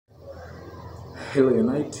Hello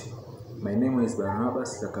Unite, my name is Barnaba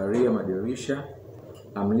Madirisha.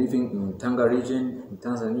 I'm living in Tanga region in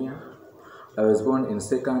Tanzania. I was born in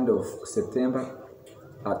 2nd of September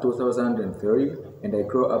 2003 and I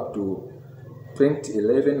grew up to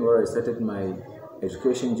 2011 where I started my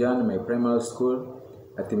education journey, my primary school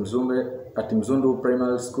at Mzundu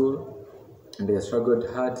Primary School, and I struggled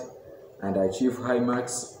hard and I achieved high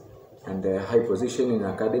marks and a high position in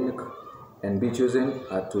academic and be chosen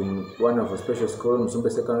to one of a special school, Mzumbe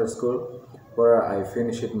Secondary School, where I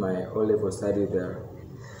finished my O-level study there.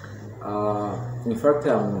 In fact,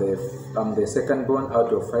 I'm the second born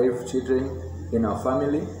out of 5 children in our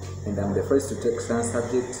family, and I'm the first to take science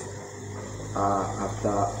subject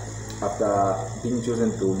after being chosen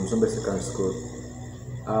to Mzumbe Secondary School.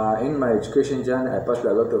 In my education journey, I passed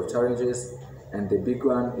a lot of challenges, and the big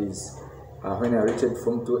one is when I reached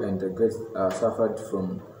Form 2 and suffered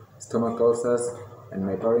from stomach ulcers, and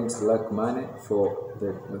my parents lacked money for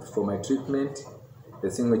my treatment, the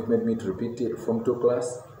thing which made me to repeat Form 2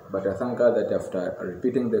 class. But I thank God that after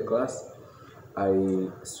repeating the class,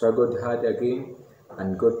 I struggled hard again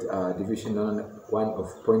and got division 1 of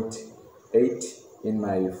 0.8 in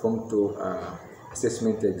my Form 2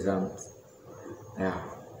 assessment exams.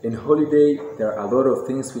 In holiday, there are a lot of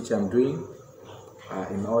things which I'm doing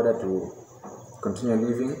in order to continue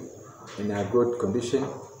living in a good condition.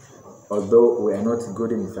 Although we are not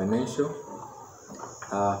good in financial,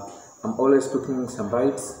 I'm always cooking some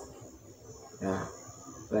bites,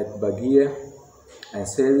 like bagia. I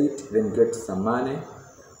sell it, then get some money.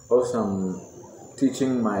 Also, I'm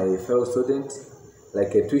teaching my fellow students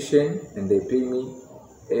like a tuition, and they pay me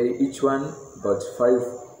each one about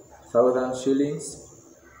 5,000 shillings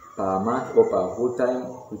per month or per full time,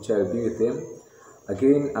 which I'll be with them.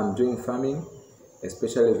 Again, I'm doing farming,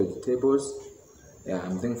 especially vegetables.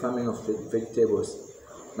 I'm doing farming of vegetables.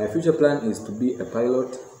 My future plan is to be a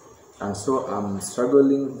pilot, and so I'm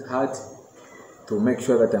struggling hard to make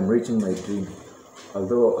sure that I'm reaching my dream.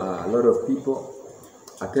 Although a lot of people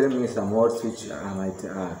are telling me some words which might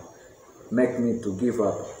make me to give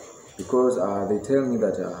up, because they tell me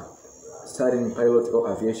that studying pilot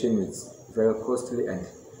or aviation is very costly, and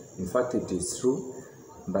in fact it is true.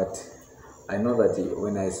 But I know that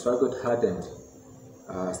when I struggled hard and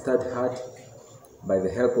studied hard, by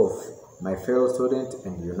the help of my fellow student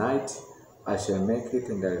and Unite, I shall make it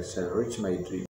and I shall reach my dream.